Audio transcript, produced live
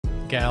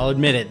Okay, I'll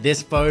admit it,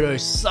 this photo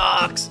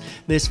sucks.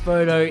 This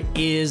photo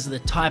is the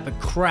type of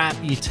crap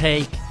you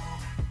take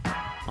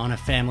on a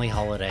family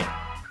holiday.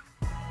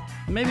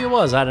 Maybe it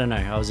was, I don't know,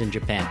 I was in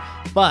Japan.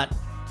 But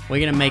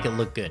we're gonna make it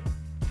look good.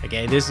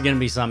 Okay, this is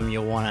gonna be something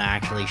you'll wanna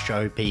actually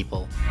show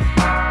people.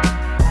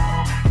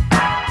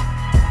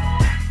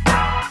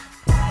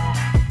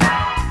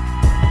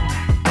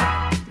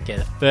 Okay,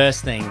 the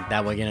first thing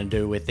that we're gonna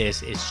do with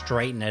this is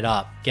straighten it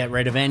up. Get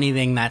rid of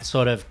anything that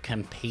sort of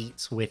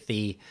competes with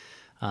the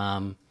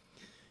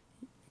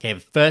okay, the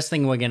first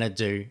thing we're going to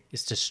do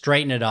is to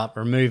straighten it up,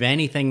 remove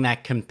anything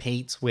that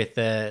competes with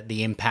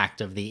the impact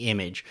of the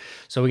image.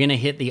 So we're going to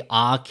hit the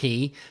R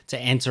key to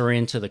enter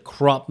into the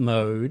crop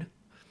mode.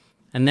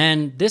 And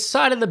then this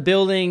side of the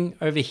building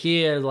over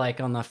here, like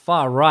on the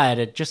far right,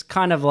 it just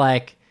kind of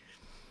like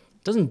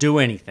doesn't do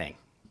anything.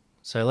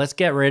 So let's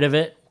get rid of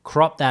it,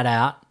 crop that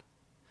out.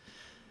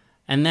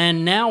 And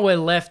then now we're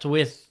left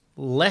with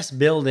less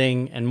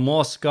building and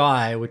more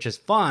sky, which is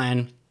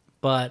fine,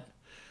 but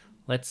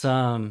let's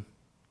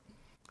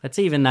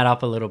even that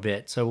up a little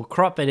bit. So we'll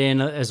crop it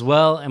in as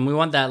well, and we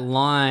want that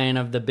line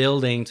of the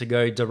building to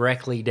go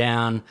directly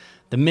down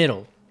the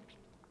middle.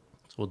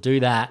 So we'll do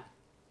that.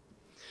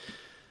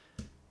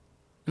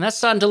 And that's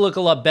starting to look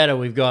a lot better.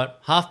 We've got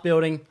half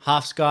building,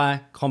 half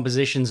sky,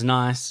 composition's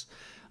nice.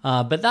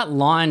 But that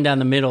line down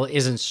the middle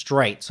isn't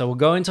straight. So we'll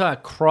go into our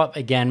crop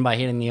again by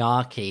hitting the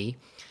R key.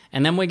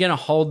 And then we're going to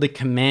hold the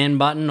command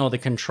button or the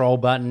control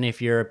button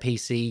if you're a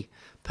PC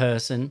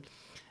person.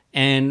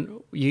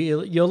 And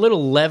your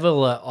little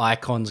leveler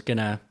icon's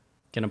gonna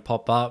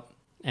pop up,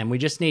 and we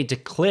just need to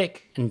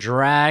click and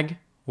drag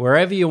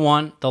wherever you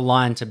want the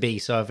line to be.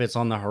 So if it's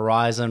on the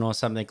horizon or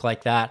something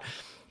like that,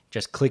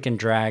 just click and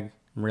drag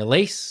and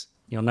release.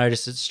 You'll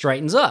notice it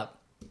straightens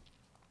up.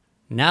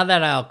 Now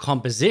that our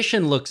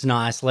composition looks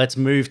nice, let's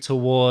move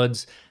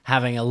towards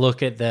having a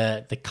look at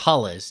the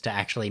colors to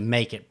actually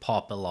make it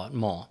pop a lot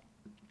more.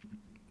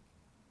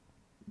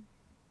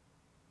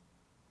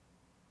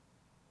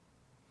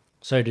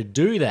 So to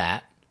do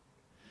that,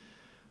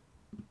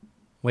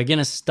 we're going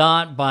to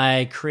start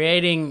by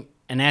creating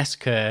an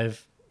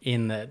S-curve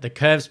in the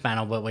curves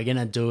panel, but we're going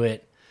to do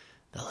it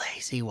the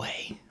lazy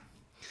way.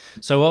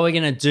 So what we're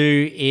going to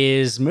do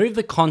is move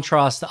the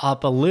contrast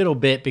up a little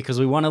bit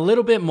because we want a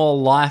little bit more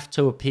life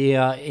to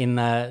appear in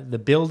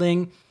the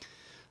building.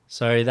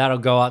 So that'll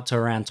go up to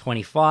around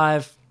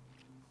 25.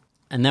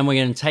 And then we're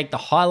going to take the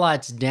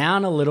highlights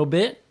down a little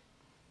bit,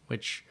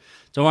 which,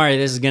 don't worry,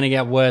 this is going to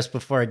get worse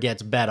before it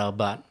gets better,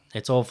 but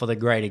it's all for the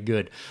greater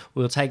good.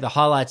 We'll take the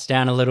highlights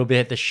down a little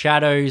bit, the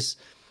shadows,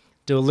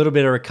 do a little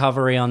bit of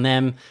recovery on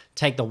them,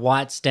 take the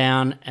whites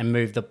down and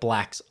move the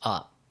blacks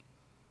up.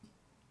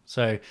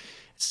 So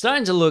it's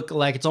starting to look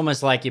like it's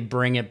almost like you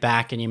bring it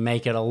back and you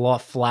make it a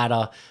lot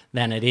flatter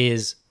than it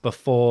is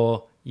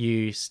before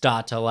you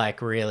start to like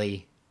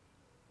really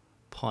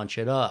punch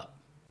it up.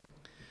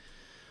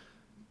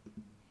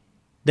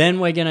 Then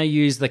we're going to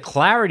use the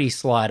clarity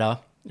slider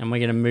and we're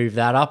going to move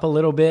that up a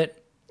little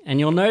bit. And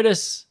you'll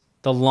notice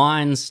the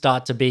lines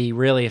start to be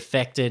really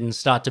affected and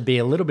start to be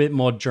a little bit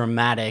more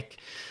dramatic.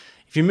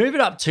 If you move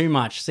it up too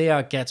much, see how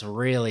it gets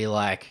really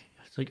like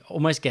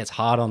almost gets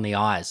hard on the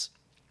eyes.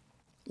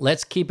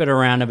 Let's keep it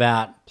around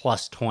about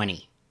plus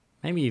 20,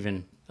 maybe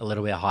even a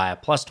little bit higher,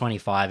 plus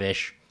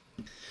 25-ish.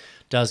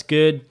 Does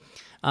good.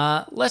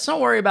 Let's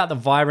not worry about the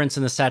vibrance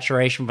and the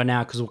saturation for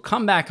now because we'll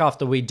come back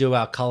after we do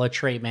our color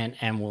treatment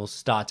and we'll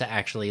start to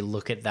actually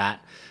look at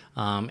that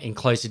in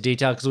closer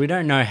detail because we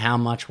don't know how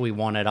much we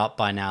want it up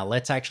by now.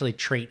 Let's actually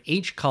treat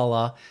each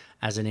color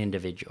as an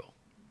individual.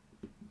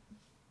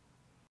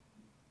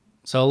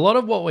 So a lot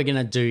of what we're going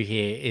to do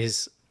here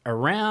is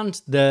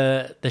around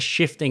the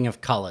shifting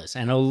of colors,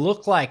 and it'll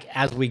look like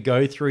as we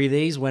go through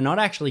these, we're not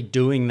actually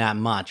doing that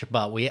much,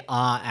 but we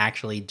are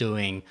actually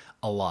doing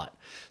a lot.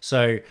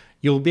 So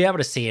you'll be able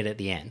to see it at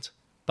the end,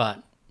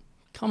 but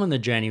come on the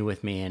journey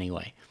with me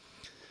anyway.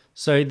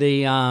 So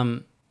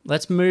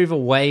let's move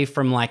away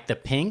from like the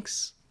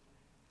pinks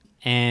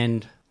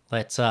and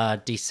let's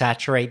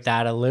desaturate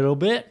that a little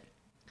bit.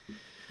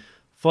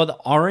 For the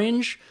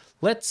orange,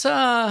 let's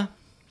not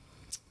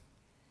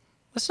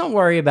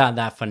worry about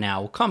that for now.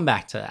 We'll come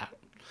back to that.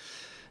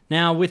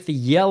 Now with the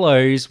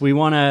yellows, we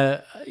want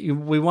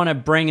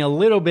to bring a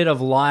little bit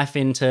of life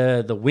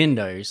into the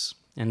windows.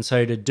 And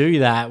so to do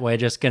that, we're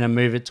just going to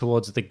move it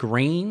towards the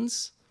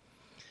greens,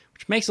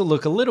 which makes it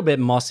look a little bit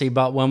mossy,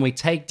 but when we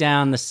take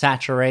down the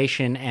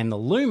saturation and the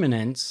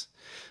luminance,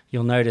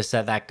 you'll notice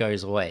that that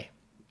goes away.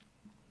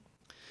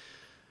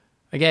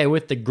 Okay,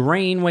 with the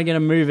green, we're going to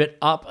move it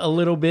up a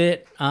little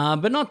bit,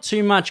 but not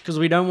too much because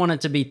we don't want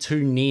it to be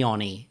too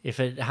neon-y.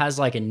 If it has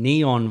like a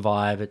neon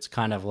vibe, it's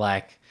kind of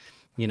like,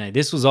 you know,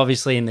 this was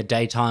obviously in the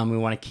daytime. We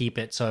want to keep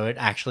it so it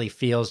actually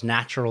feels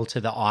natural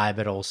to the eye,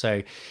 but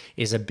also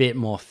is a bit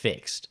more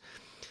fixed.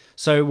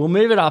 So we'll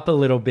move it up a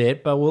little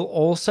bit, but we'll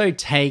also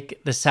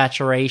take the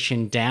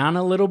saturation down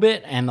a little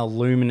bit and the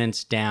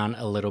luminance down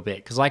a little bit.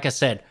 Because like I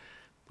said,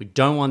 we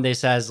don't want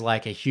this as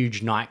like a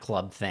huge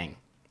nightclub thing.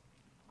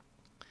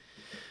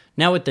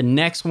 Now with the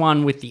next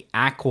one, with the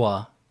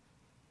aqua,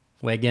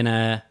 we're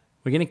gonna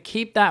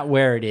keep that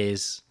where it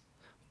is,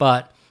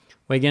 but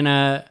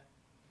let's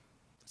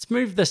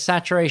move the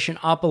saturation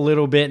up a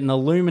little bit and the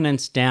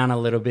luminance down a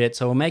little bit.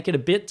 So we'll make it a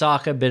bit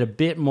darker, but a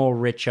bit more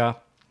richer.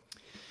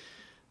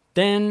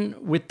 Then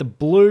with the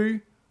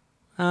blue,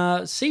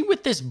 see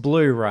with this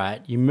blue,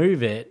 right, you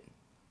move it,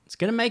 it's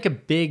going to make a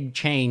big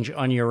change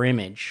on your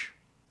image.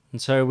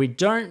 And so we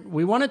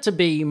want it to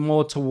be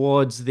more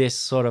towards this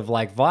sort of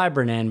like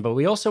vibrant end, but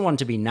we also want it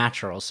to be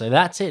natural. So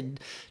that's it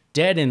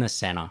dead in the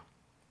center.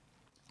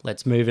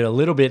 Let's move it a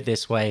little bit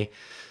this way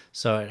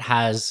so it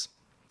has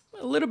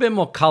a little bit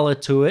more color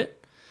to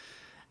it.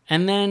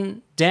 And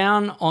then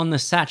down on the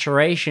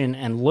saturation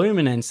and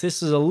luminance,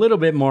 this is a little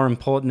bit more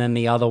important than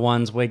the other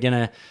ones. We're going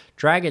to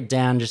drag it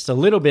down just a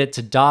little bit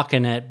to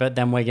darken it, but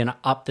then we're going to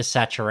up the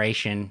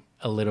saturation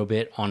a little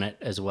bit on it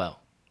as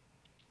well.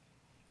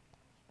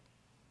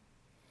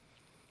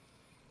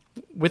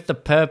 With the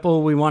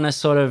purple, we want to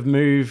sort of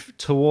move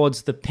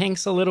towards the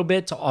pinks a little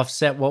bit to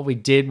offset what we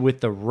did with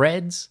the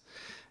reds,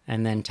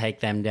 and then take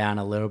them down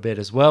a little bit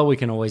as well. We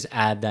can always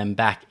add them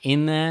back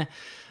in there.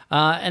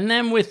 And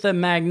then with the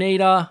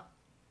magenta,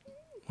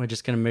 we're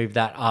just going to move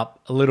that up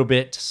a little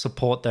bit to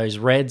support those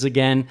reds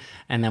again.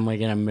 And then we're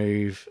going to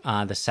move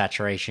the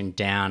saturation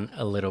down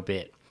a little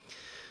bit.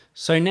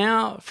 So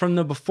now from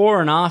the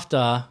before and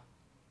after,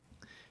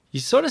 you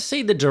sort of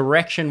see the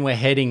direction we're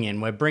heading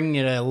in. We're bringing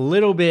it a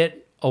little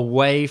bit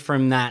away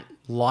from that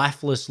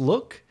lifeless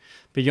look,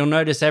 but you'll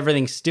notice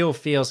everything still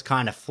feels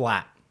kind of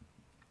flat,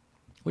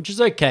 which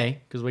is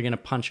okay because we're going to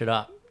punch it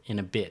up in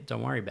a bit.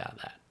 Don't worry about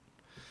that.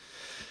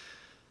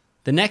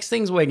 The next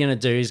things we're going to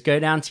do is go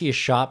down to your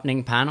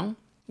sharpening panel.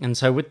 And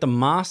so with the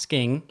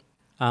masking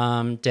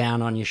down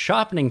on your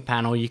sharpening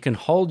panel, you can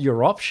hold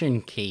your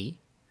option key.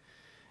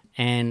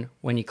 And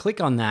when you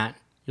click on that,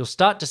 you'll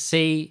start to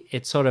see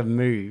it sort of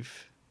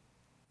move.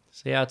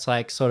 See how it's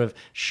like sort of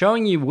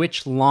showing you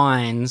which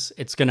lines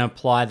it's going to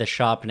apply the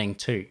sharpening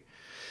to.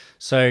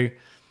 So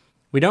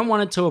we don't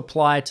want it to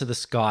apply to the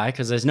sky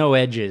because there's no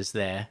edges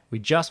there. We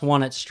just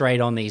want it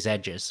straight on these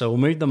edges. So we'll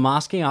move the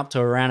masking up to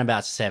around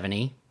about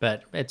 70,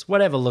 but it's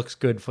whatever looks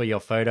good for your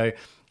photo.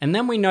 And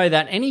then we know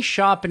that any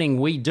sharpening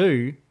we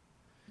do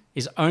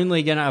is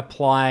only going to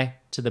apply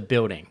to the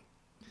building.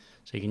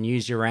 So you can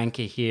use your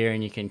anchor here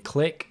and you can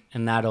click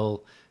and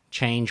that'll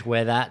change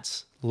where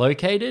that's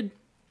located.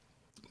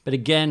 But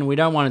again, we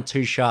don't want it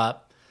too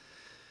sharp.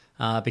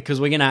 Because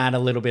we're going to add a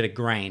little bit of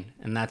grain,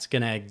 and that's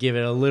going to give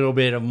it a little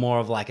bit of more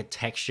of like a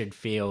textured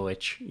feel,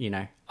 which, you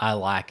know, I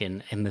like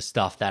in the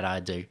stuff that I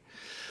do.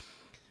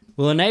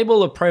 We'll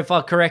enable a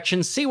profile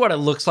correction, see what it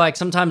looks like.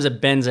 Sometimes it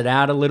bends it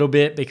out a little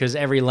bit because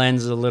every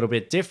lens is a little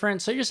bit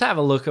different. So just have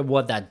a look at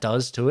what that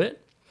does to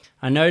it.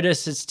 I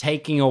notice it's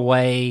taking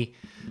away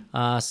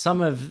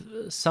some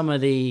of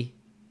the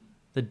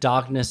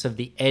darkness of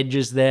the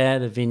edges there.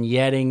 The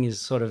vignetting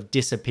is sort of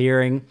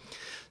disappearing.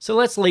 So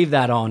let's leave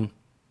that on.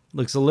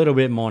 Looks a little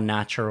bit more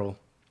natural.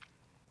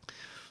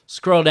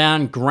 Scroll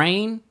down,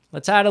 grain.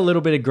 Let's add a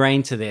little bit of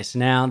grain to this.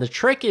 Now, the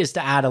trick is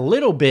to add a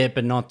little bit,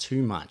 but not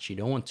too much. You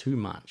don't want too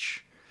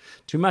much.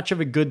 Too much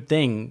of a good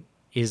thing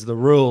is the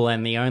rule,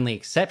 and the only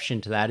exception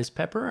to that is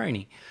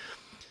pepperoni.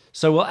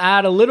 So we'll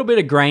add a little bit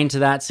of grain to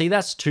that. See,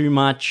 that's too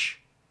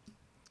much.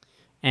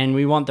 And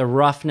we want the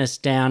roughness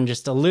down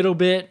just a little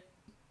bit.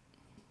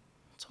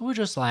 So we'll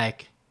just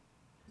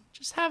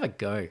have a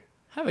go.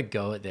 Have a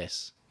go at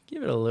this.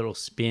 Give it a little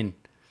spin.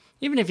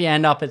 Even if you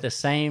end up at the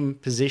same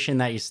position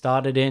that you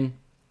started in,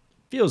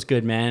 feels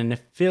good, man. If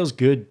it feels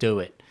good, do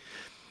it.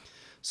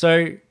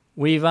 So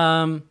we've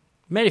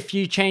made a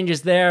few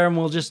changes there, and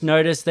we'll just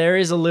notice there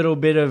is a little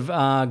bit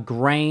of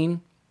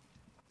grain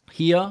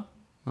here.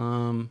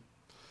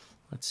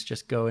 Let's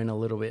just go in a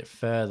little bit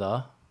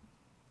further.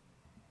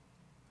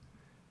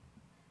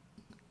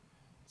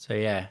 So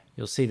yeah,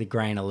 you'll see the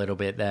grain a little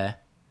bit there.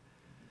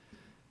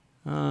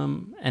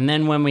 And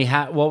then when we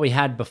had what we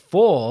had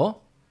before,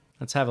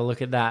 let's have a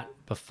look at that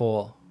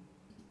before.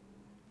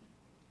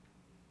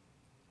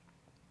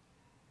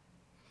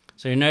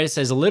 So you notice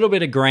there's a little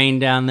bit of grain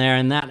down there,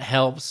 and that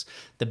helps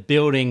the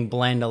building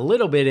blend a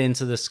little bit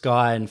into the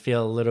sky and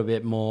feel a little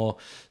bit more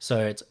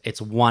so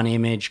it's one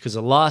image, because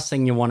the last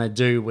thing you want to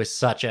do with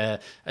such a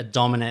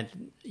dominant,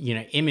 you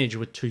know, image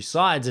with two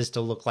sides is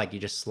to look like you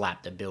just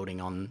slapped a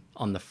building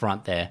on the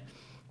front there,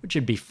 which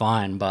would be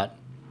fine, but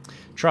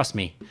trust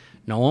me,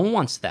 no one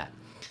wants that.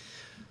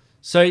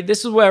 So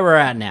this is where we're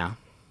at now.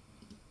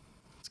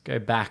 Let's go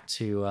back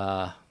to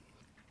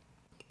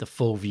the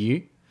full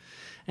view.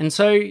 And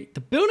so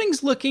the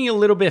building's looking a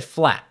little bit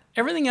flat.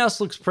 Everything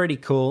else looks pretty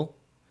cool.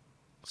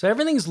 So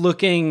everything's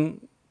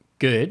looking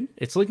good.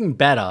 It's looking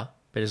better,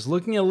 but it's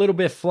looking a little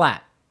bit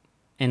flat.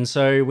 And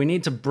so we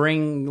need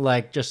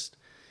to just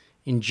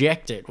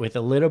inject it with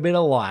a little bit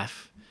of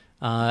life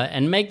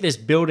and make this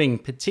building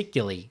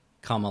particularly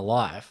come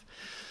alive.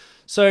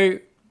 So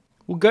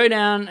we'll go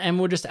down and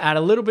we'll just add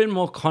a little bit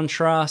more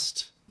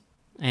contrast.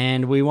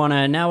 And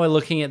now we're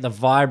looking at the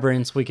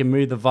vibrance. We can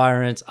move the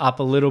vibrance up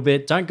a little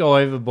bit. Don't go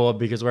overboard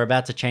because we're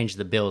about to change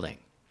the building.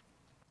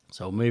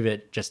 So we'll move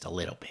it just a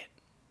little bit.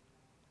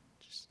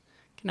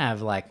 can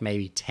have like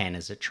maybe 10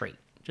 as a treat,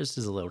 just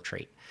as a little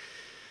treat.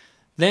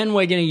 Then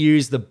we're going to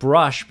use the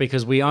brush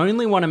because we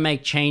only want to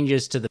make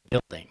changes to the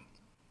building.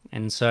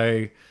 And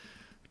so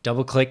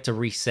double click to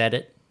reset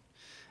it.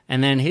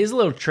 And then here's a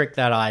little trick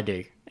that I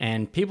do.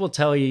 And people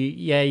tell you,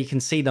 yeah, you can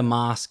see the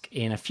mask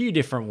in a few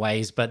different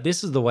ways, but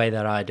this is the way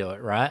that I do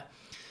it, right?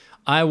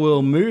 I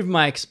will move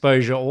my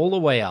exposure all the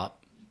way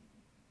up.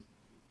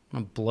 I'm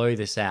going to blow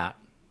this out.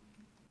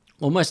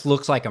 Almost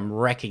looks like I'm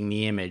wrecking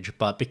the image,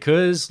 but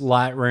because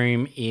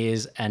Lightroom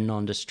is a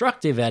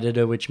non-destructive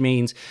editor, which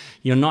means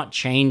you're not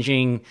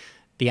changing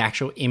the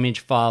actual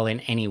image file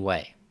in any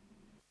way.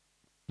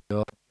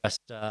 You're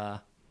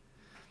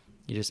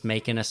just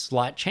making a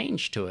slight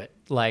change to it,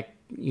 like,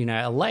 you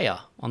know, a layer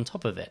on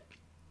top of it.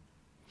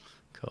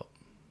 Cool.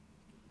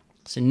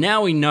 So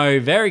now we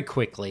know very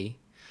quickly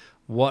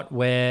what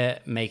we're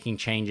making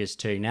changes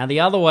to. Now,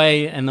 the other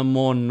way and the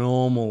more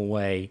normal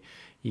way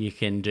you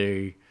can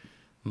do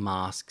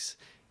masks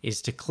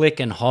is to click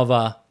and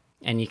hover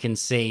and you can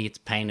see it's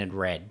painted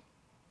red.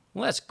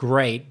 Well, that's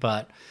great,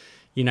 but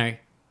you know,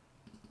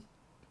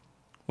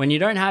 when you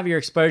don't have your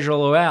exposure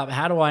all the way up,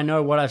 how do I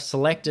know what I've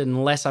selected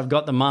unless I've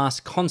got the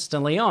mask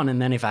constantly on?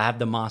 And then if I have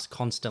the mask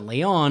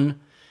constantly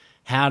on,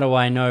 how do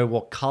I know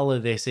what color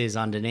this is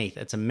underneath?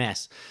 It's a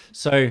mess.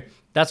 So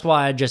that's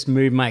why I just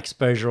move my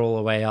exposure all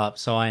the way up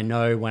so I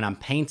know when I'm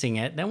painting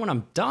it. Then when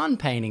I'm done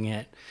painting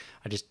it,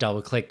 I just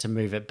double click to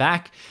move it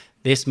back.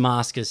 This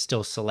mask is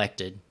still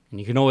selected, and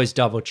you can always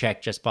double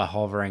check just by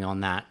hovering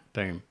on that.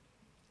 Boom.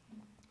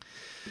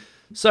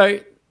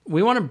 So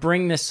we want to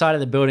bring this side of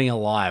the building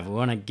alive. We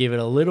want to give it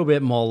a little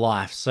bit more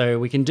life. So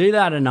we can do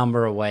that a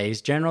number of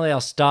ways. Generally,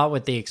 I'll start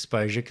with the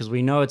exposure because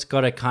we know it's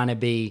got to kind of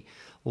be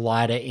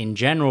lighter in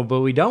general, but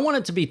we don't want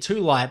it to be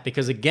too light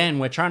because, again,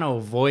 we're trying to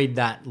avoid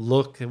that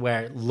look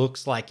where it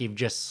looks like you've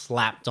just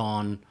slapped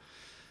on,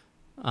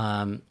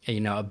 you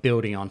know, a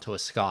building onto a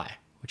sky,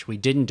 which we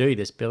didn't do.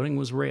 This building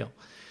was real.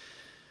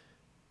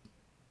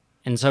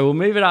 And so we'll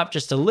move it up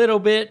just a little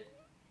bit.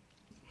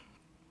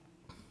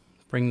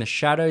 Bring the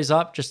shadows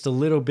up just a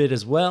little bit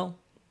as well.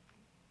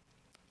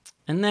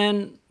 And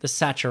then the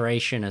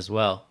saturation as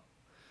well.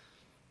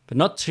 But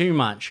not too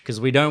much because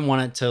we don't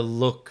want it to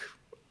look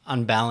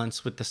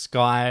unbalanced with the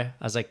sky,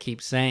 as I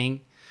keep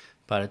saying.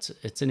 But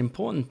it's an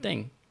important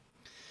thing.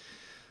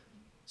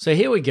 So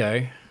here we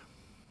go.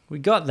 We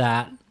got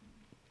that.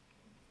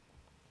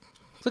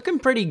 Looking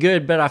pretty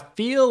good, but I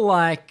feel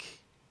like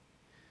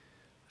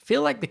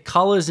the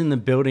colors in the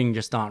building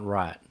just aren't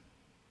right.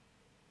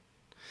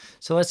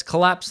 So let's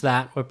collapse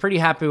that. We're pretty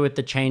happy with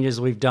the changes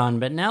we've done,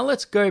 but now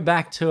let's go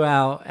back to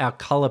our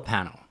color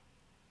panel.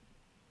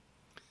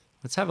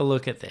 Let's have a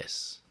look at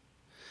this.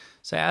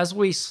 So as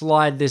we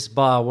slide this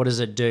bar, what does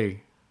it do?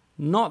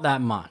 Not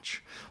that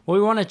much. What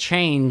we want to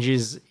change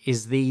is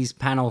these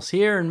panels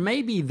here and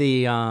maybe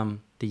the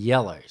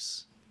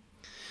yellows.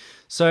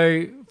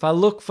 So if I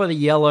look for the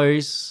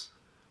yellows,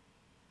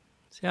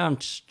 see how I'm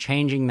just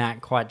changing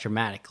that quite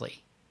dramatically.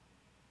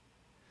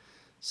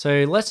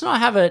 So let's not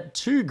have it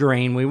too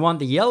green. We want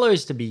the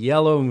yellows to be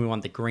yellow and we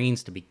want the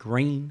greens to be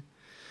green.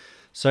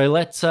 So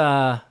let's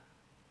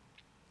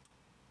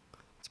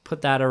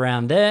put that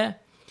around there.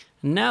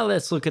 And now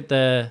let's look at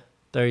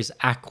those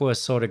aqua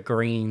sort of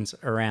greens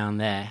around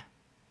there.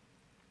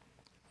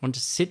 I want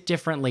to sit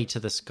differently to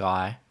the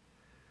sky.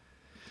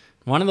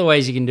 One of the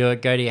ways you can do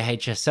it, go to your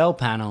HSL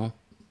panel,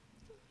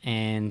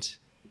 and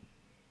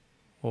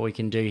what we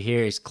can do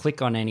here is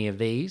click on any of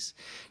these.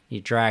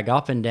 You drag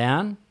up and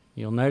down.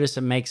 You'll notice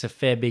it makes a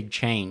fair big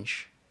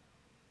change.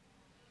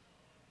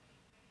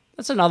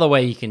 That's another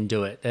way you can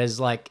do it. There's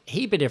like a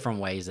heap of different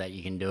ways that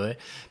you can do it,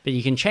 but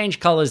you can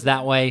change colors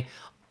that way.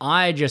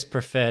 I just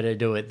prefer to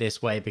do it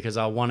this way because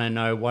I want to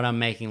know what I'm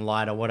making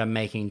lighter, what I'm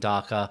making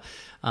darker,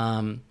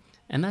 and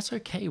that's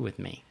okay with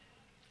me.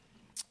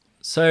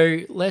 So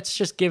let's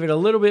just give it a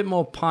little bit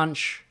more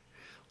punch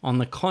on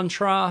the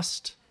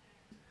contrast,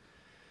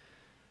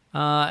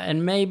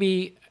 and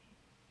maybe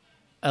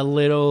a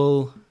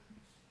little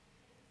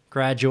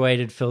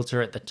graduated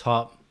filter at the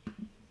top.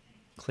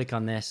 Click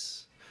on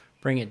this,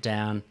 bring it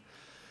down.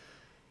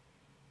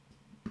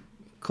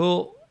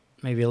 Cool.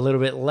 Maybe a little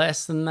bit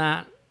less than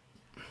that.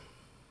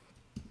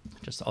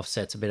 Just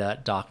offsets a bit of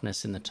that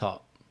darkness in the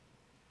top.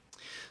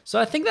 So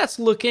I think that's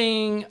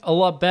looking a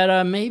lot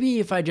better. Maybe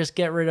if I just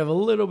get rid of a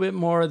little bit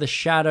more of the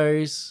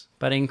shadows,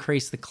 but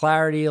increase the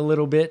clarity a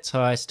little bit so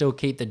I still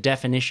keep the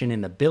definition in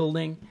the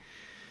building.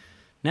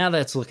 Now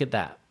let's look at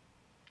that.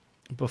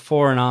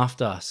 Before and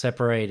after,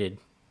 separated.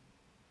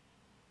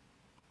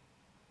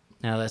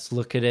 Now let's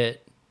look at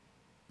it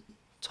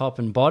top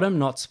and bottom,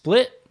 not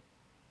split.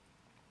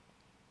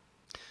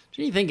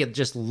 Do you think it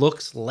just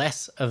looks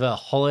less of a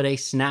holiday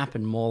snap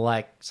and more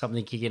like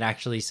something you can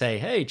actually say,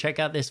 hey, check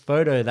out this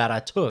photo that I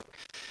took?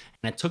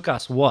 And it took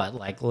us, what,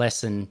 like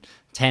less than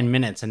 10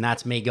 minutes, and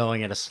that's me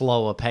going at a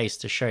slower pace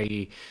to show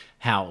you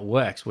how it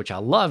works, which I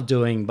love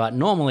doing, but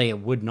normally it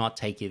would not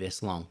take you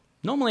this long.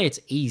 Normally it's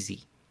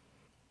easy.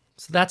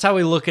 So that's how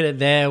we look at it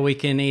there. We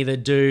can either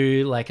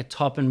do like a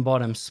top and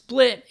bottom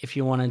split if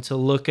you wanted to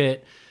look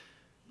at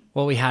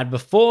what we had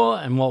before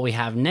and what we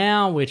have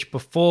now, which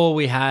before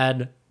we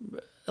had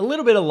a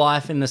little bit of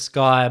life in the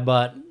sky,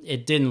 but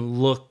it didn't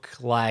look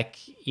like,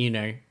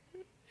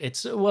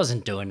 it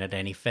wasn't doing it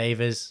any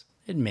favors,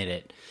 admit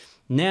it.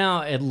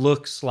 Now it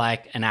looks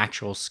like an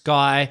actual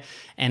sky,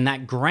 and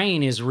that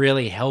grain is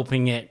really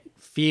helping it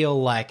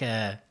feel like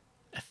a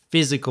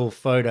physical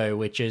photo,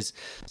 which is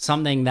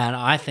something that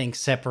I think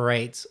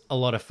separates a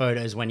lot of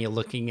photos when you're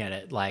looking at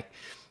it. Like,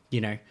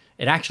 it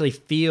actually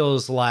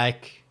feels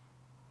like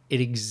it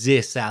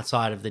exists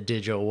outside of the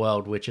digital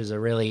world, which is a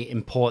really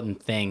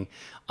important thing,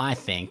 I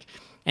think.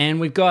 And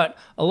we've got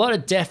a lot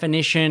of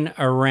definition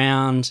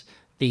around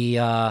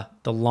the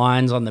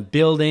lines on the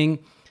building.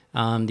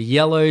 The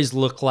yellows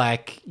look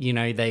like,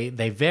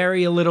 they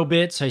vary a little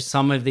bit. So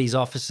some of these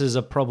offices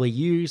are probably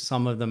used,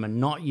 some of them are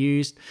not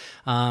used.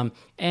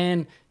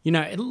 And,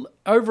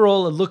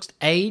 overall it looks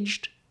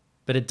aged,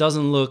 but it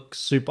doesn't look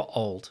super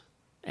old.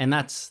 And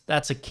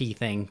that's a key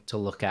thing to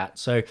look at.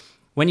 So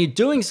when you're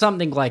doing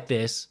something like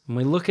this, and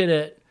we look at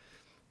it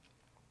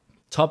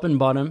top and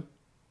bottom,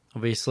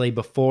 obviously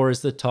before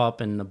is the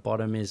top and the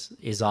bottom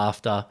is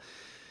after.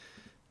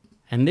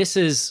 And this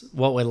is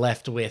what we're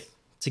left with.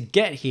 To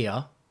get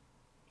here,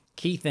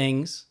 key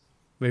things: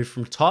 move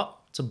from top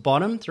to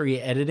bottom through your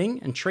editing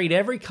and treat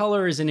every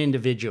color as an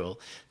individual.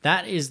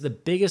 That is the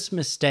biggest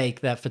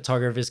mistake that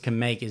photographers can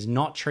make, is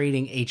not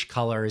treating each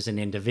color as an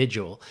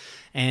individual.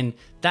 And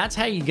that's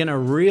how you're gonna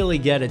really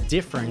get a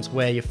difference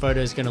where your photo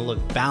is gonna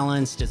look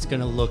balanced, it's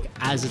gonna look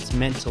as it's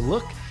meant to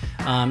look,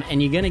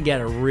 and you're gonna get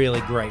a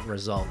really great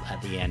result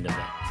at the end of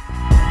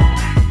it.